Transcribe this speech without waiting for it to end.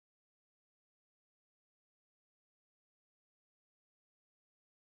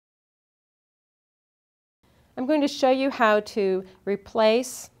I'm going to show you how to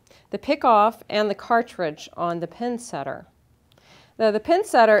replace the pick-off and the cartridge on the Pinsetter. Now, the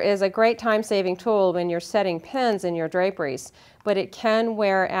Pinsetter is a great time-saving tool when you're setting pins in your draperies, but it can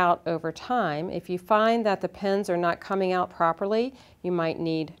wear out over time. If you find that the pins are not coming out properly, you might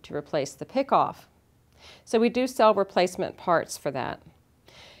need to replace the pick-off. So we do sell replacement parts for that.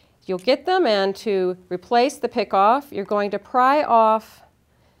 You'll get them, and to replace the pick-off, you're going to pry off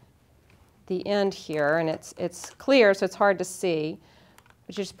the end here, and it's clear, so it's hard to see.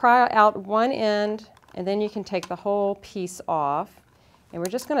 But you just pry out one end, and then you can take the whole piece off. And we're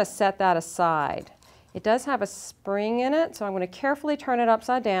just going to set that aside. It does have a spring in it, so I'm going to carefully turn it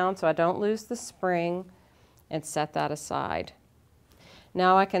upside down so I don't lose the spring, and set that aside.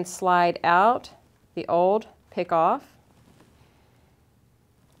 Now I can slide out the old pick-off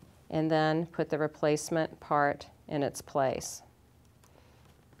and then put the replacement part in its place.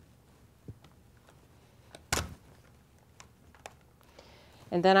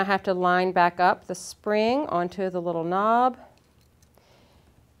 And then I have to line back up the spring onto the little knob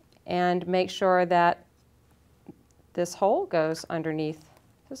and make sure that this hole goes underneath.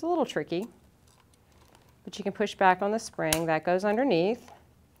 It's a little tricky, but you can push back on the spring. That goes underneath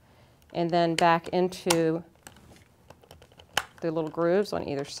and then back into the little grooves on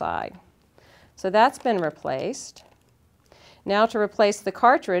either side. So that's been replaced. Now to replace the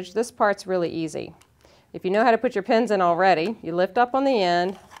cartridge, this part's really easy. If you know how to put your pins in already, you lift up on the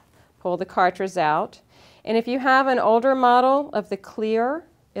end, pull the cartridge out, and if you have an older model of the clear,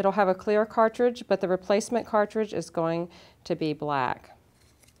 it'll have a clear cartridge, but the replacement cartridge is going to be black.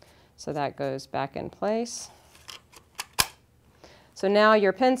 So that goes back in place. So now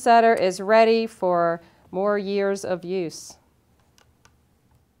your Pinsetter is ready for more years of use.